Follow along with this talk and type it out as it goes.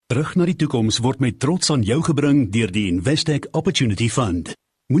Terug na die toekoms word met trots aan jou gebring deur die Investec Opportunity Fund.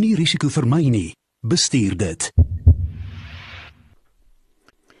 Moenie risiko vermy nie. Bestuur dit.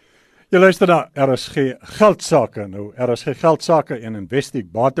 Jy luister na RSG Geldsaake. Nou, RSG Geldsaake en Investec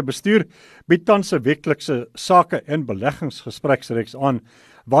Batebestuur bied tans 'n weeklikse sake- en beleggingsgespreksreeks aan,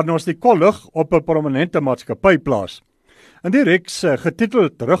 waarin ons die kollig op 'n prominente maatskappy plaas. In die reeks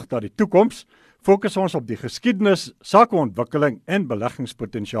getiteld Terug na die toekoms, fokus ons op die geskiedenis, sakeontwikkeling en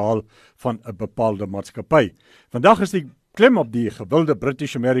beleggingspotensiaal van 'n bepaalde maatskappy. Vandag is die klem op die gewilde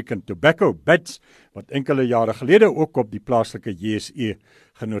British American Tobacco Bets, wat enkele jare gelede ook op die plaaslike JSE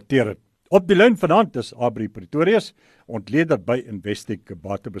genoteer het. Op die lyn vanaand is Abrie Pretorius, ontleder by Investec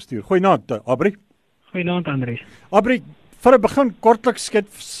Batebestuur. Goeienaand, Abrie. Goeienaand, Andries. Abrie, vir 'n begin kortliks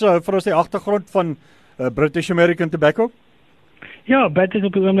skets vir ons die agtergrond van British American Tobacco. Ja, BAT is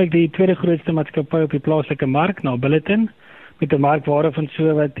op die oomblik die tweede grootste maatskappy op die plaaslike mark, na Billiton, met 'n markwaarde van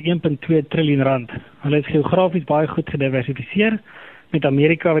so wat 1.2 triljoen rand. Hulle is geografies baie goed gediversifiseer, met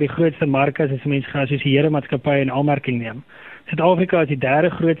Amerika wat die grootste mark is as mens geassosieerde maatskappye in aanmerking neem. Suid-Afrika is die derde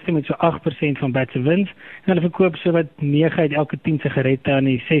grootste met so 8% van BAT se wins, en hulle verkoop so wat 9 uit elke 10 sigarette aan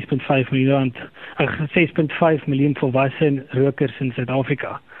die 6.5 miljoen volwasse rokers in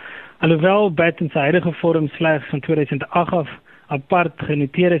Suid-Afrika. Alhoewel BAT in sy huidige vorm slegs van 2008 af apart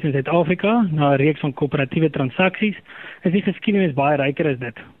genoteer is in Suid-Afrika, na 'n reeks van koöperatiewe transaksies, is die geskiedenis baie ryker as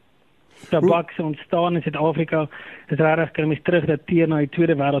dit. Tabak se ontstaan in Suid-Afrika is regtig kan mens terugdateer na die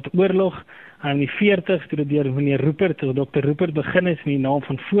Tweede Wêreldoorlog, in die 40's, toe dit deur meneer Rupert, Dr. Rupert begin is met die naam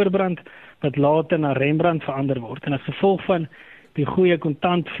van voorbrand, wat later na Rembrandt verander word. En as gevolg van die goeie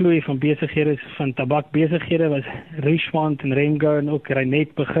kontantvloei van besighede, van tabakbesighede, was Richmond en Remgo en ook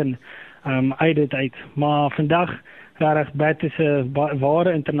Reinet begin uit dit uit. Maar vandag regtig BAT is 'n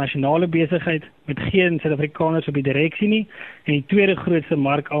ware internasionale besigheid met geen Suid-Afrikaners op die direksie nie, en die tweede grootste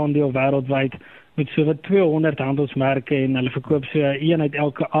markaandeel wêreldwyd met sowat 200 handelsmerke, en hulle verkoop so 1 uit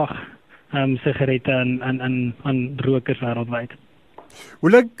elke 8 sigarette aan rokers wêreldwyd.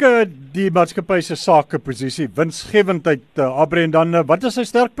 Hoe lyk die maatskappy se sakeposisie, winsgewendheid, Abrie, en dan wat is sy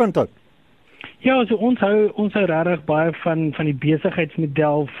sterkpunte? Ja, so ons hou regtig baie van die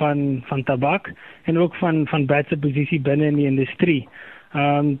besigheidsmodel van tabak en ook van BAT se posisie binne in die industrie.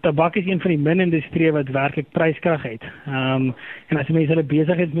 Tabak is een van die min industrieë wat werklik pryskrag het. En as mense hulle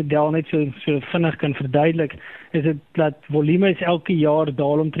besigheidsmodel net so vinnig kan verduidelik, is dit dat volumes elke jaar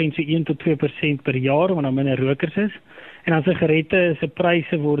daal omtrent so 1 tot 2% per jaar, wanneer daar minder rokers is. En aan sigarette se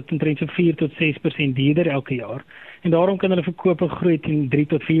pryse word omtrent so 4 tot 6% duurder elke jaar. En daarom kan hulle verkope groei teen 3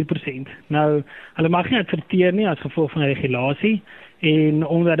 tot 4%. Nou, hulle mag nie adverteer nie as gevolg van regulasie, en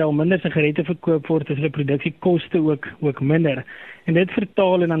omdat daar minder sigarette verkoop word, is hulle produksiekoste ook minder. En dit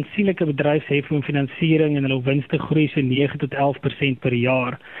vertaal in aansienlike bedryfsheffing en finansiering, en hulle winste groei so 9 tot 11% per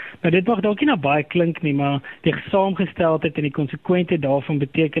jaar. Nou, dit mag dalk nie na baie klink nie, maar die saamgesteldheid en die konsekwentheid daarvan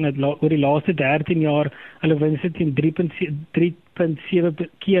beteken dat oor die laaste 13 jaar hulle winste teen 3.7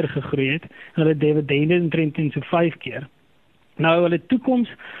 keer gegroei het, en hulle dividende omtrent teen so 5 keer. Nou, hulle toekoms,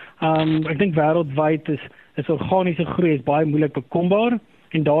 ek dink wêreldwyd is organiese groei is baie moeilik bekombaar,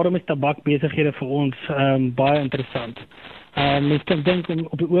 en daarom is tabakbesighede vir ons baie interessant. Mens kan dink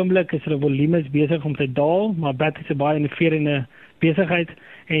op die oomblik is hulle volumes besig om te daal, maar BAT is 'n baie innoverende besigheid,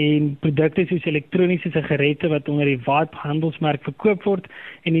 en produkte soos elektroniese sigarette wat onder die vape handelsmerk verkoop word,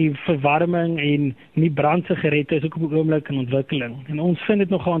 en die verwarming en nie brandsigarette is ook op die oomblik in ontwikkeling. En ons vind dit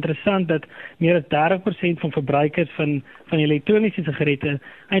nogal interessant dat meer as 30% van verbruikers van elektroniese sigarette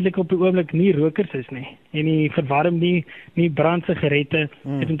eintlik op die oomblik nie rokers is nie. En die verwarm nie brandsigarette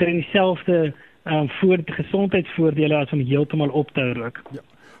het omtrent dieselfde gesondheidsvoordele as om heeltemal op te hou rook. Ja.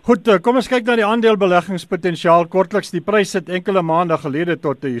 Goed, kom ons kyk na die aandeelbeleggingspotensiaal. Kortliks, die prys het enkele maande gelede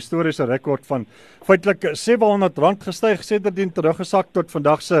tot 'n historiese rekord van feitelik R700 gestyg, sedertdien teruggesak tot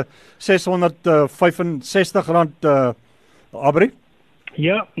vandag se R665, Abrie?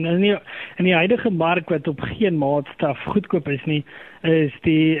 Ja, in die huidige mark wat op geen maatstaf goedkoop is nie, is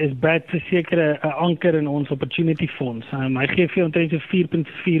BAT verseker 'n anker in ons opportunity fonds. Hy gee vir omtrent so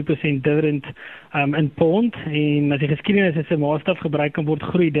 4.4% dividend in pond, en as die geskiedenis as 'n maatstaf gebruik kan word,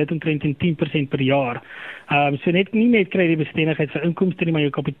 groei dit omtrent 10% per jaar. So nie net kry die bestendigheid vir inkomste nie, maar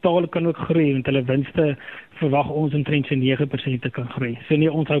jou kapitaal kan ook groei, want hulle winste verwag ons omtrent so 9% te kan groei. So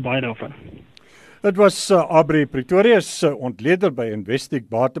nee, ons hou baie daarvan. Dit was Abrie Pretorius, ontleder by Investec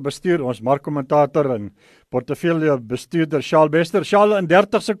Batebestuur, ons markkommentator en portefeuljebestuurder Charles Bester. Charles, in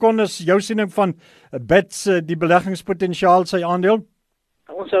 30 sekondes, jou siening van BAT die beleggingspotensiaal, sy aandeel?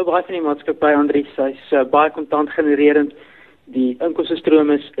 Ons hou baie van die maatskappy, Andries. Hy's baie kontant genererend. Die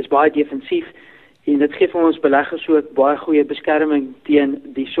inkomstestroom is baie defensief. En dit gee vir ons beleggers ook baie goeie beskerming teen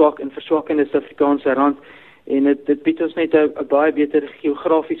die swak en verswakkende Suid-Afrikaanse rand. En dit bied ons net 'n baie beter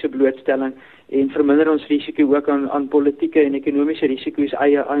geografiese blootstelling en verminder ons risiko ook aan politieke en ekonomiese risiko's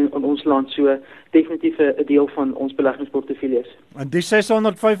eie aan ons land, so definitief 'n deel van ons beleggingsportefeuilles. En die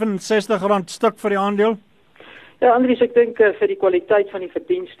R665 stuk vir die aandeel? Ja, Andries, ek dink vir die kwaliteit van die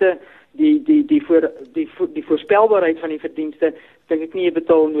verdienste, die voorspelbaarheid van die verdienste, dink ek nie jy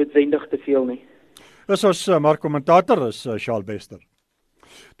betaal noodwendig te veel nie. Dis ons markkommentator is Charles Bester.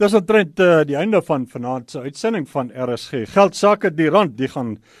 Dis omtrent die einde van vanaand se uitsending van RSG. Geldsaake, die rand, die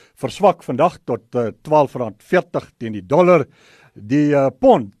gaan verswak vandag tot R12.40 teen die dollar. Die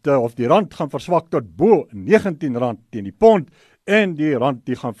pond of die rand gaan verswak tot bo R19 teen die pond en die rand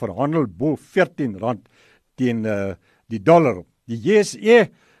die gaan verhandel bo R14 teen die dollar. Die JSE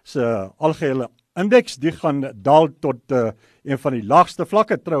se algehele indeks die gaan daal tot een van die laagste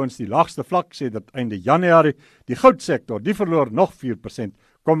vlakke, trouens die laagste vlak sê dit einde Januarie. Die goudsektor, die verloor nog 4%,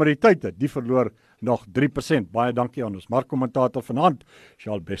 kommoditeite, die verloor nog 3%. Baie dankie aan ons markkommentator vanaand,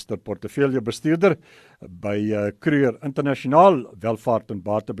 Charles Bester, portefeuljebestuurder by Kruger Internasionaal, welvaart en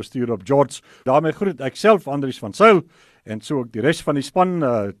batebestuur op George. Daarmee groet ek self, Andries van Sail, en so ook die res van die span,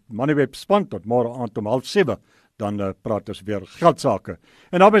 Moneyweb span, tot môre aand om 6:30, dan praat ons weer geldsaake.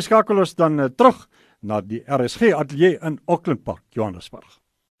 En daarmee skakel ons dan terug na die RSG ateljee in Auckland Park, Johannesburg.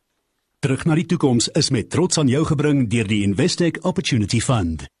 Terug na die toekoms is met trots aan jou gebring deur die Investec Opportunity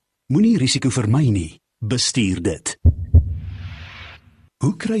Fund. Moenie risiko vermy nie, bestuur dit.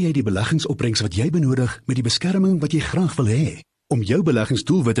 Hoe kry jy die beleggingsopbrengs wat jy benodig met die beskerming wat jy graag wil hê? Om jou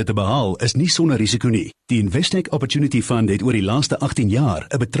beleggingsdoelwitte te behaal is nie sonder risiko nie. Die Investec Opportunity Fund het oor die laaste 18 jaar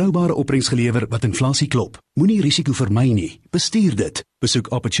 'n betroubare opbrengs gelewer wat inflasie klop. Moenie risiko vermy nie, bestuur dit.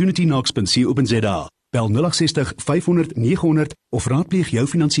 Besoek opportunitynox.co.za, bel 068 500 900 of raadpleeg jou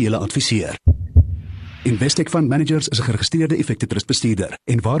finansiële adviseur. Investec Fund Managers is 'n geregistreerde effekte trustbestuurder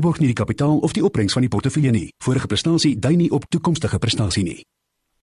en waarborg nie die kapitaal of die opbrengs van die portefeulje nie. Vorige prestasie dui nie op toekomstige prestasie nie.